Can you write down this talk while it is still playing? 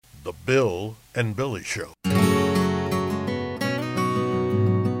The Bill and Billie Show.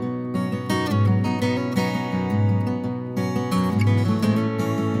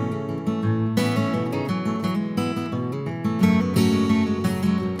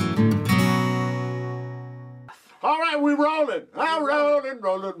 All right, we rolling. I'm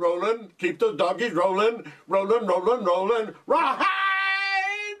rolling. Keep the doggies rolling. Rolling. Right!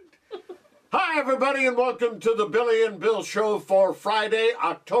 Hi, everybody, and welcome to the Billie and Bill Show for Friday,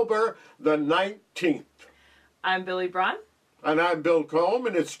 October the 19th. I'm Billie Braun. And I'm Bill Combe,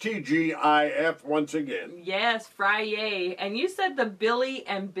 and it's TGIF once again. Yes, Friday. And you said the Billie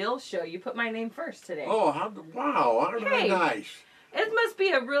and Bill Show. You put my name first today. Oh, wow, aren't they nice? It must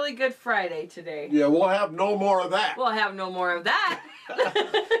be a really good Friday today. Yeah, we'll have no more of that. We'll have no more of that.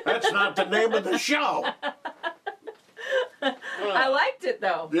 That's not the name of the show. I liked it,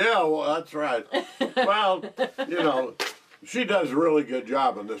 though. Yeah, well, that's right. Well, she does a really good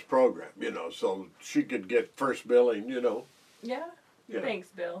job on this program, so she could get first billing, Yeah? Thanks,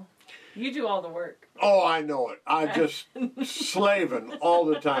 Bill. You do all the work. Oh, I know it. I'm just slaving all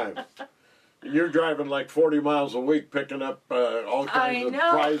the time. You're driving like 40 miles a week picking up all kinds of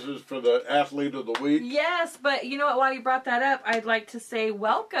prizes for the Athlete of the Week. Yes, but you know what? While you brought that up, I'd like to say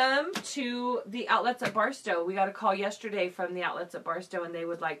welcome to the Outlets at Barstow. We got a call yesterday from the Outlets at Barstow, and they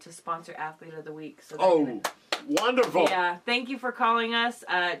would like to sponsor Athlete of the Week. So wonderful. Yeah, thank you for calling us.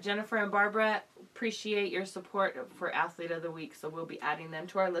 Jennifer and Barbara, appreciate your support for Athlete of the Week, so we'll be adding them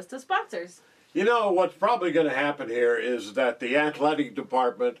to our list of sponsors. What's probably going to happen here is that the athletic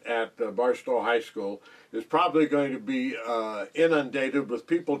department at Barstow High School is probably going to be inundated with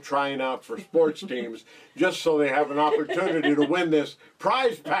people trying out for sports teams just so they have an opportunity to win this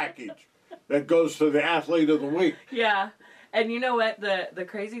prize package that goes to the Athlete of the Week. Yeah. And you know what? The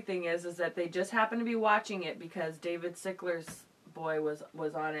crazy thing is that they just happen to be watching it because David Sickler's boy was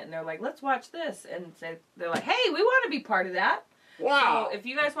on it, and they're like, let's watch this. And they're like, hey, we want to be part of that. Wow. So if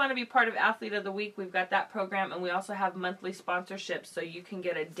you guys want to be part of Athlete of the Week, we've got that program, and we also have monthly sponsorships, so you can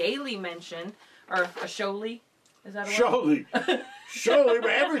get a daily mention, or a showly. Is that a word? Showly,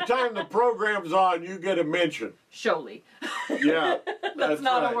 but every time the program's on, you get a mention. Showly. Yeah. That's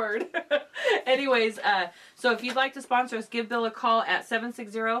not right. A word. Anyways, so if you'd like to sponsor us, give Bill a call at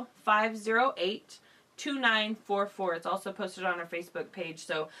 760-508-2944. It's also posted on our Facebook page,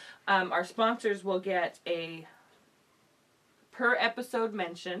 so our sponsors will get a per episode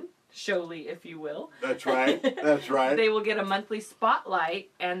mention, showly, if you will. That's right. That's right. They will get a monthly spotlight,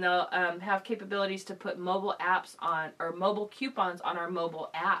 and they'll have capabilities to put mobile apps on, or mobile coupons on our mobile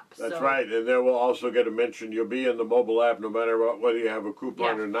app. That's right, and they will also get a mention. You'll be in the mobile app no matter whether you have a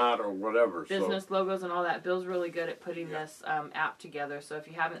coupon or not or whatever. Business logos and all that. Bill's really good at putting this app together, so if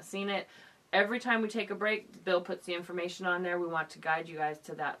you haven't seen it, every time we take a break, Bill puts the information on there. We want to guide you guys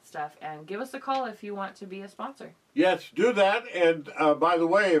to that stuff. And give us a call if you want to be a sponsor. Yes, do that. And by the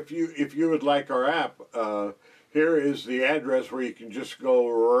way, if you would like our app, here is the address where you can just go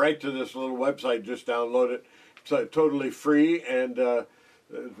right to this little website. Just download it. It's totally free. And as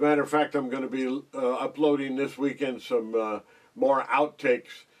a matter of fact, I'm going to be uploading this weekend some more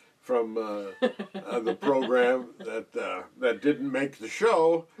outtakes from the program that didn't make the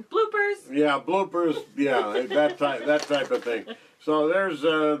show. Bloopers. Yeah, bloopers. Yeah, that type of thing. So there's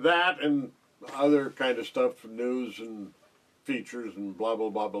that and other kind of stuff, news and features and blah blah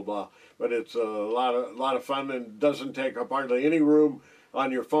blah blah blah. But it's a lot of fun and doesn't take up hardly any room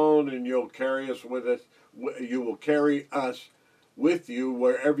on your phone, and you'll carry us with us. You will carry us with you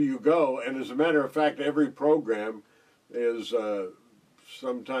wherever you go. And as a matter of fact, every program is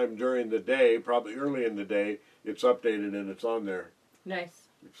sometime during the day, probably early in the day, it's updated and it's on there. Nice.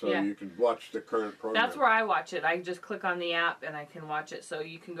 So you can watch the current program. That's where I watch it. I just click on the app and I can watch it. So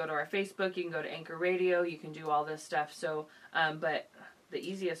you can go to our Facebook, you can go to Anchor Radio, you can do all this stuff. So, but the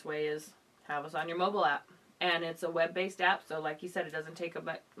easiest way is have us on your mobile app. And it's a web-based app, so like you said, it doesn't take up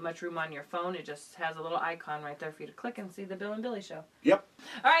much room on your phone. It just has a little icon right there for you to click and see the Bill and Billie Show. Yep.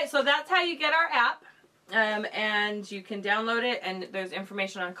 All right, so that's how you get our app. And you can download it, and there's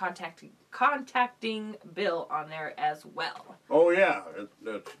information on contacting Bill on there as well. Oh yeah,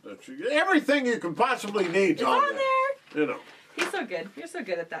 that's everything you can possibly need is on there. He's so good. You're so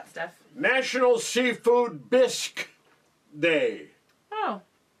good at that stuff. National Seafood Bisque Day. Oh,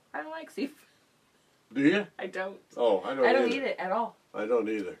 I don't like seafood. Do you? I don't. Oh, I don't. I don't eat it at all. I don't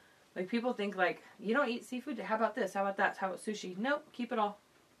either. Like people think like you don't eat seafood. How about this? How about that? How about sushi? Nope. Keep it all.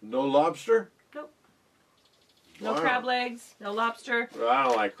 No lobster? Nope. No crab legs, no lobster. Well, I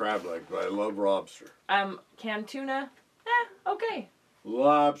don't like crab legs, but I love lobster. Canned tuna, okay.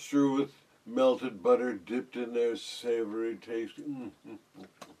 Lobster with melted butter dipped in their savory taste.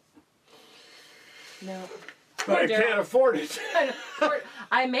 No. But I can't afford it.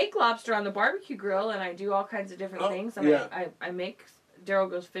 I make lobster on the barbecue grill, and I do all kinds of different things. And I make, Daryl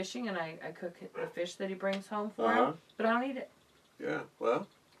goes fishing, and I cook the fish that he brings home for him. But I don't eat it. Yeah, well.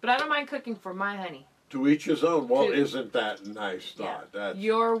 But I don't mind cooking for my honey. To each his own. Well, isn't that nice thought? Yeah.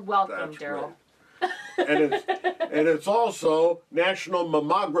 You're welcome, Daryl. And it's also National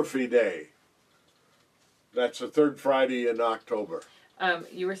Mammography Day. That's the third Friday in October.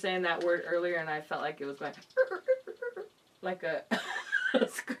 You were saying that word earlier, and I felt like it was going like a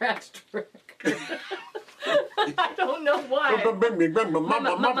scratched record. I don't know why.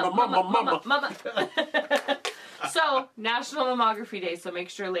 Mama. So, National Mammography Day. So make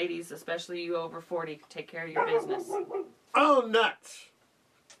sure, ladies, especially you over 40, take care of your business. Oh, nuts!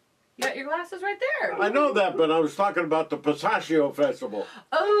 You got your glasses right there. I know that, but I was talking about the Pistachio Festival.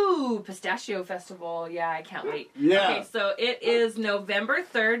 Oh, Pistachio Festival. Yeah, I can't wait. Yeah. Okay, so it is November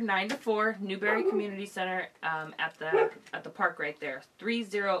 3rd, 9 to 4, Newberry Community Center at the park right there.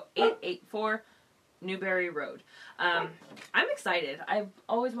 30884 Newberry Road. I'm excited. I've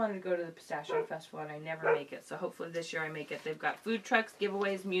always wanted to go to the Pistachio Festival, and I never make it. So hopefully this year I make it. They've got food trucks,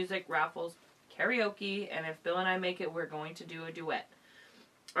 giveaways, music, raffles, karaoke, and if Bill and I make it, we're going to do a duet.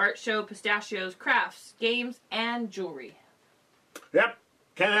 Art show, pistachios, crafts, games, and jewelry. Yep.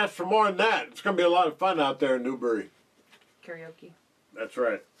 Can't ask for more than that. It's going to be a lot of fun out there in Newberry. Karaoke. That's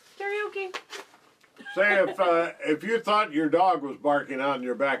right. Karaoke. Say if you thought your dog was barking out in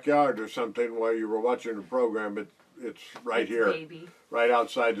your backyard or something while you were watching the program, it's right here. Baby. Right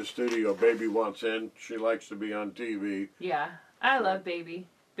outside the studio. Baby wants in. She likes to be on TV. Yeah. I love Baby.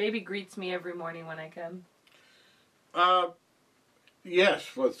 Baby greets me every morning when I come.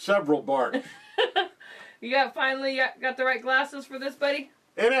 Yes, with several barks. You finally got the right glasses for this, buddy?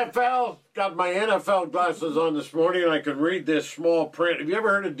 NFL, got my NFL glasses on this morning, and I can read this small print. Have you ever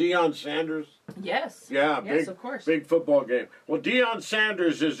heard of Deion Sanders? Yes. Yeah, yes, of course. Big football game. Well, Deion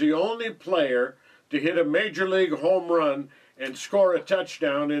Sanders is the only player to hit a major league home run and score a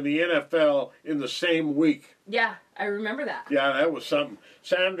touchdown in the NFL in the same week. Yeah, I remember that. Yeah, that was something.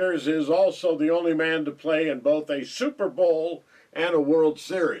 Sanders is also the only man to play in both a Super Bowl and a World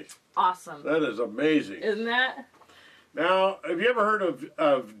Series. Awesome. That is amazing. Isn't that? Now, have you ever heard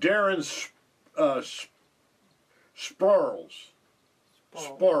of Darren Sproles?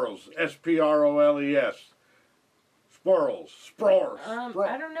 Sproles. S-P-R-O-L-E-S. Sproles.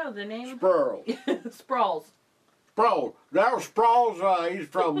 I don't know the name. Sproles. Sprawls. Sproles. There's Sproles. He's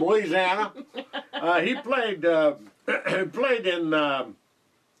from Louisiana. He played in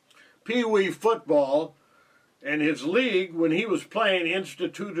Pee Wee football. And his league, when he was playing,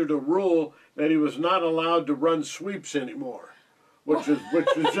 instituted a rule that he was not allowed to run sweeps anymore, which is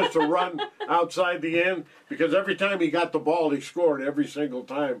just a run outside the end, because every time he got the ball, he scored every single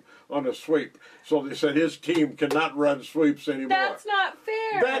time on a sweep. So they said his team cannot run sweeps anymore. That's not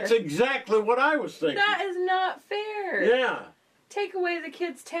fair. That's exactly what I was thinking. That is not fair. Yeah. Take away the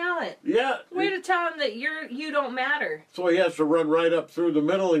kid's talent. Yeah. Way to tell him that you don't matter. So he has to run right up through the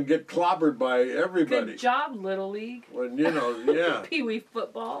middle and get clobbered by everybody. Good job, Little League. When, yeah. Pee Wee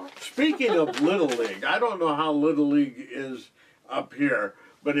football. Speaking of Little League, I don't know how Little League is up here,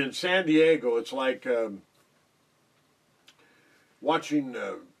 but in San Diego, it's like watching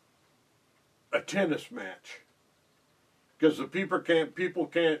a tennis match. Because the people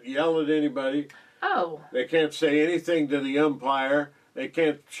can't yell at anybody. Oh. They can't say anything to the umpire. They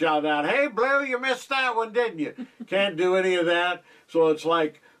can't shout out, "Hey, Blue, you missed that one, didn't you?" Can't do any of that. So it's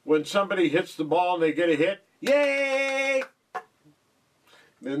like when somebody hits the ball and they get a hit, yay!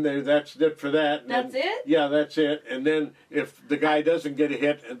 Then that's it for that. And that's then, it? Yeah, that's it. And then if the guy doesn't get a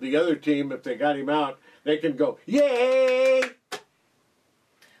hit, and the other team, if they got him out, they can go, yay!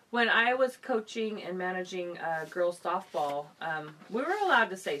 When I was coaching and managing girls softball, we were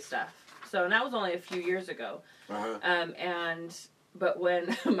allowed to say stuff. So, and that was only a few years ago. But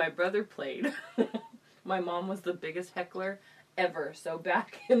when my brother played, my mom was the biggest heckler ever. So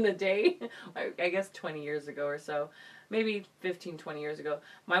back in the day, I guess 20 years ago or so, maybe 15, 20 years ago,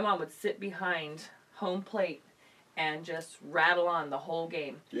 my mom would sit behind home plate and just rattle on the whole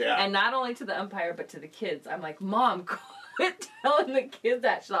game. Yeah. And not only to the umpire, but to the kids. I'm like, Mom, quit telling the kids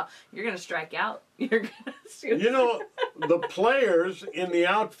that. She's like, you're going to strike out. You're going to shoot. The players in the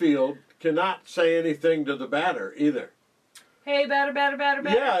outfield cannot say anything to the batter either. Hey, batter.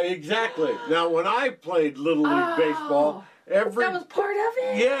 Yeah, exactly. Now, when I played Little League baseball, that was part of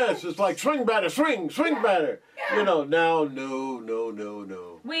it? Yes, it's like swing batter, swing batter. Yeah. Now,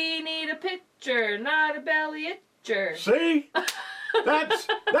 no. We need a pitcher, not a belly itcher. See?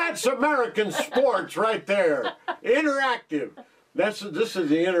 That's American sports right there. Interactive. This is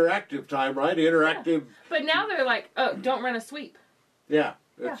the interactive time, right? Interactive. Yeah. But now they're like, oh, don't run a sweep. Yeah.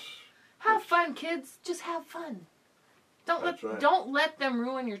 Have fun, kids. Just have fun. Don't let them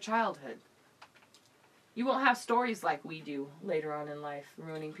ruin your childhood. You won't have stories like we do later on in life,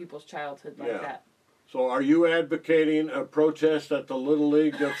 ruining people's childhood like that. So are you advocating a protest at the Little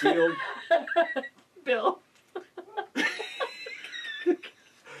League field? Bill.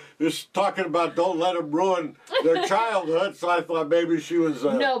 Just talking about don't let them ruin their childhood, so I thought maybe she was...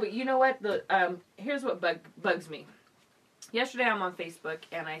 No, but you know what? Here's what bugs me. Yesterday I'm on Facebook,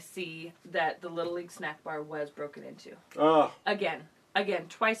 and I see that the Little League snack bar was broken into. Oh. Again,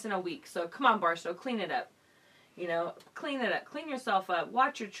 twice in a week. So come on, Barstow, clean it up. Clean it up. Clean yourself up.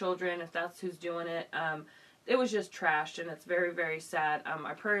 Watch your children if that's who's doing it. It was just trashed, and it's very, very sad.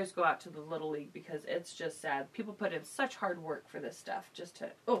 Our prayers go out to the Little League because it's just sad. People put in such hard work for this stuff just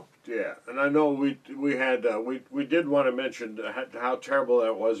to, Yeah, and I know we did want to mention how terrible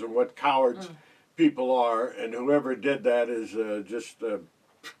that was and what cowards people are, and whoever did that is just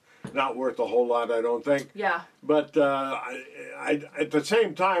not worth a whole lot, I don't think. Yeah. But I at the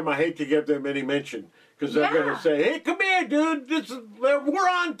same time, I hate to give them any mention. Because they're going to say, hey, come here, dude. We're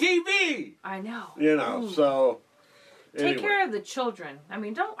on TV. I know. So... Anyway. Take care of the children. I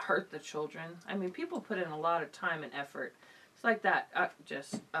mean, don't hurt the children. I mean, people put in a lot of time and effort. It's like that.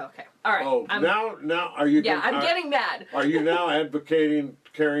 Okay. All right. Oh, now are you... Yeah, I'm getting mad. Are you now advocating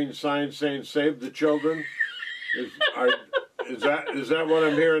carrying signs saying, save the children? Is that what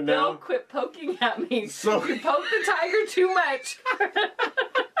I'm hearing now? Don't quit poking at me. So, you poke the tiger too much.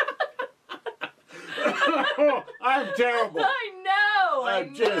 I'm terrible. I know.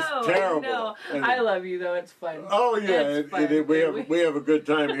 I'm just terrible. I love you though. It's fun. Oh yeah, we have a good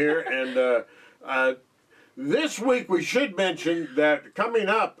time here, and this week we should mention that coming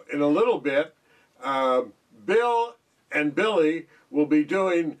up in a little bit, Bill and Billie will be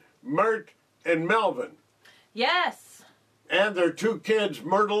doing Mert and Melvin. Yes. And their two kids,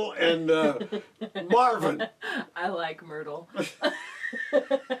 Myrtle and Marvin. I like Myrtle.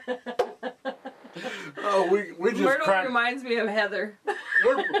 Oh, we just Myrtle reminds me of Heather.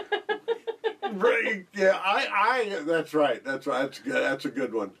 Yeah, that's right. That's good. That's a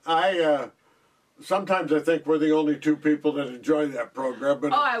good one. Sometimes I think we're the only two people that enjoy that program.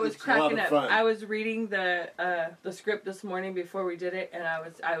 But I was cracking up. Fun. I was reading the script this morning before we did it, and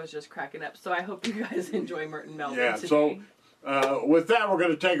I was just cracking up. So I hope you guys enjoy Mert and Melvin today. So with that, we're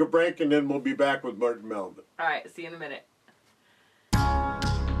going to take a break, and then we'll be back with Mert and Melvin. All right. See you in a minute.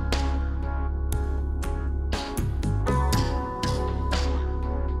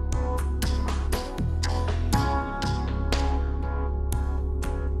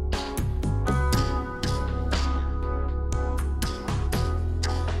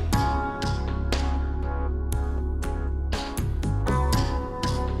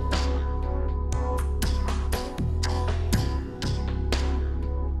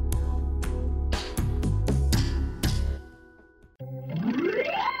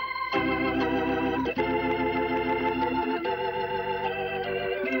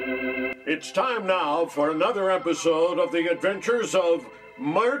 It's time now for another episode of the adventures of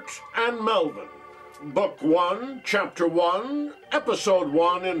Mert and Melvin. Book 1, Chapter 1, Episode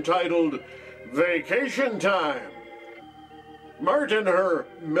 1, entitled Vacation Time. Mert and her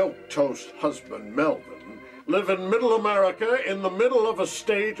milquetoast husband, Melvin, live in Middle America, in the middle of a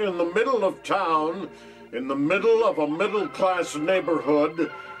state, in the middle of town, in the middle of a middle-class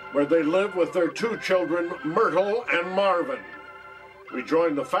neighborhood, where they live with their two children, Myrtle and Marvin. We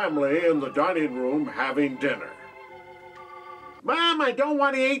join the family in the dining room having dinner. Mom, I don't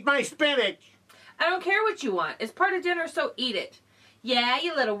want to eat my spinach. I don't care what you want. It's part of dinner, so eat it. Yeah,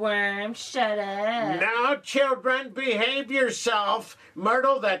 you little worm. Shut up. Now, children, behave yourself.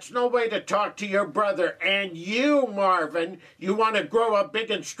 Myrtle, that's no way to talk to your brother. And you, Marvin, you want to grow up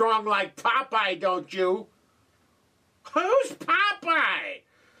big and strong like Popeye, don't you? Who's Popeye?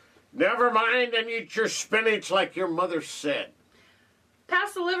 Never mind and eat your spinach like your mother said.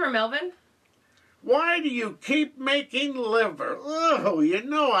 Pass the liver, Melvin. Why do you keep making liver? Oh, you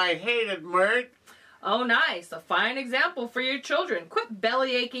know I hate it, Mert. Oh, nice. A fine example for your children. Quit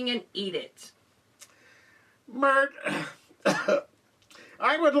belly aching and eat it. Mert,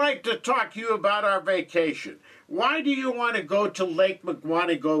 I would like to talk to you about our vacation. Why do you want to go to Lake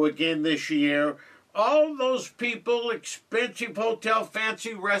McWanago again this year? All those people, expensive hotel,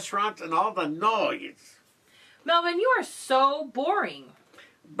 fancy restaurants, and all the noise. Melvin, you are so boring.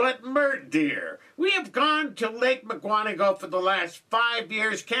 But, Mert, dear, we have gone to Lake McWanago for the last 5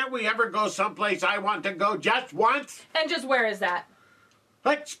 years. Can't we ever go someplace I want to go just once? And just where is that?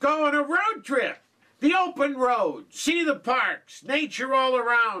 Let's go on a road trip. The open road, see the parks, nature all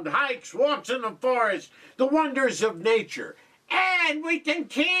around, hikes, walks in the forest, the wonders of nature. And we can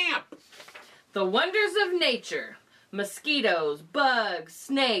camp. The wonders of nature. Mosquitoes, bugs,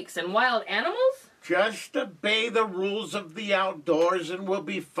 snakes, and wild animals? Just obey the rules of the outdoors and we'll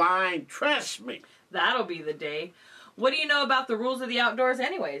be fine. Trust me. That'll be the day. What do you know about the rules of the outdoors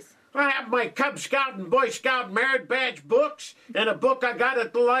anyways? I have my Cub Scout and Boy Scout merit badge books and a book I got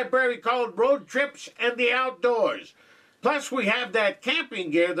at the library called Road Trips and the Outdoors. Plus we have that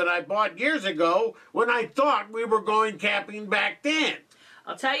camping gear that I bought years ago when I thought we were going camping back then.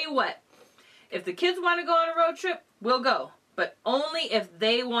 I'll tell you what. If the kids want to go on a road trip, we'll go. But only if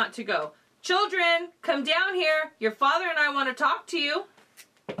they want to go. Children, come down here. Your father and I want to talk to you.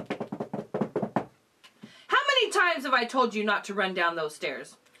 How many times have I told you not to run down those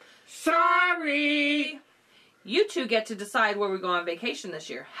stairs? Sorry. You two get to decide where we go on vacation this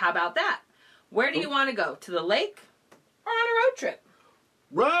year. How about that? Where do you want to go? To the lake or on a road trip?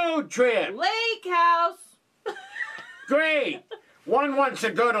 Road trip. Lake house. Great. One wants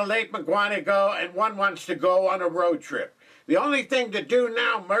to go to Lake McGuanago and one wants to go on a road trip. The only thing to do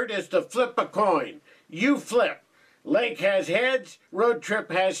now, Mert, is to flip a coin. You flip. Lake has heads, road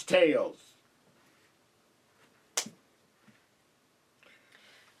trip has tails.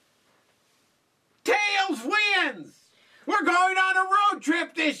 Tails wins! We're going on a road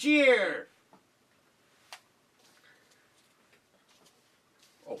trip this year!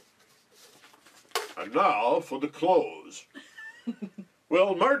 Oh. And now for the close.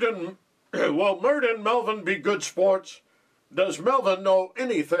 Will Mert and Melvin be good sports? Does Melvin know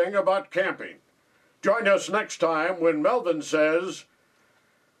anything about camping? Join us next time when Melvin says,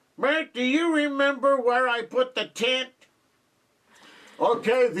 Mert, do you remember where I put the tent?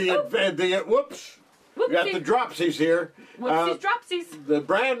 Okay, whoops. We got the dropsies here. Whoopsies, dropsies. The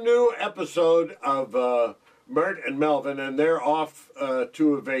brand new episode of Mert and Melvin, and they're off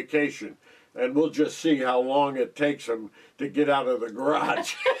to a vacation. And we'll just see how long it takes them to get out of the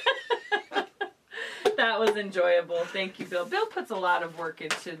garage. That was enjoyable. Thank you, Bill. Bill puts a lot of work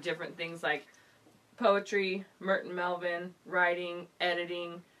into different things like poetry, Mert and Melvin, writing,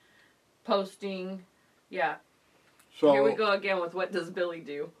 editing, posting. Yeah. So here we go again with what does Billie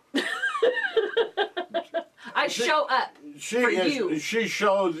do? I show up for you. She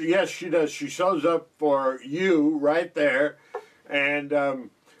shows, yes, she does. She shows up for you right there. And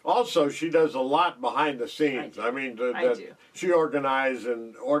also, she does a lot behind the scenes. I mean, she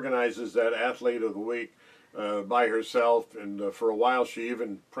organizes that Athlete of the Week by herself. And for a while, she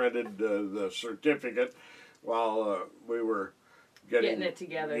even printed the certificate while we were getting it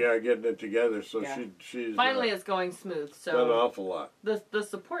together. Yeah, getting it together. So yeah. She's finally it's going smooth. So done an awful lot. The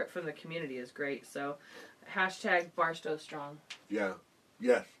support from the community is great. So hashtag Barstow Strong. Yeah,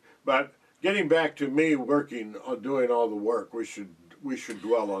 yes. But getting back to me working on doing all the work, we should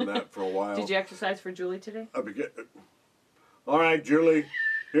dwell on that for a while. Did you exercise for Julie today? All right, Julie,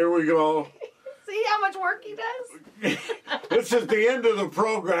 here we go. See how much work he does? This is the end of the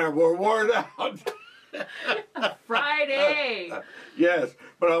program. We're worn out. Friday. Yes,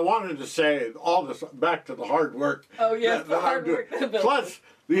 but I wanted to say all this back to the hard work. Oh yes, the hard work. Plus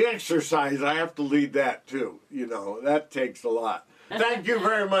the exercise, I have to lead that too. You know, that takes a lot. Thank you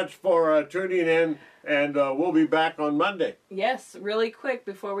very much for tuning in, and we'll be back on Monday. Yes, really quick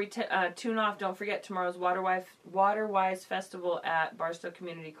before we tune off, don't forget tomorrow's Waterwise Festival at Barstow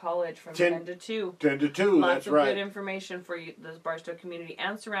Community College from 10 to 2. 10 to 2, that's right. Lots of good information for you, the Barstow community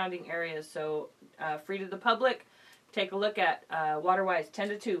and surrounding areas. So free to the public. Take a look at Waterwise 10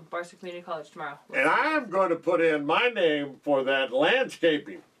 to 2, Barstow Community College tomorrow. And I'm going to put in my name for that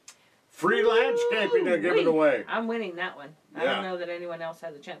landscaping. Free landscaping they're giving away. I'm winning that one. Yeah. I don't know that anyone else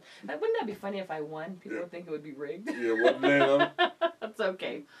has a chance. Wouldn't that be funny if I won? People would think it would be rigged. Yeah, wouldn't they though? That's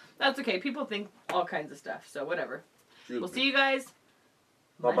okay. That's okay. People think all kinds of stuff, so whatever. We'll see you guys.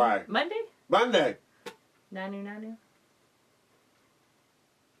 Bye-bye. Monday? Monday. Nanu nanu.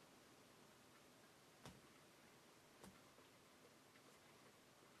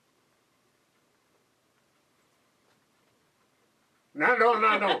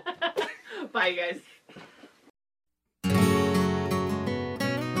 No. Bye, guys.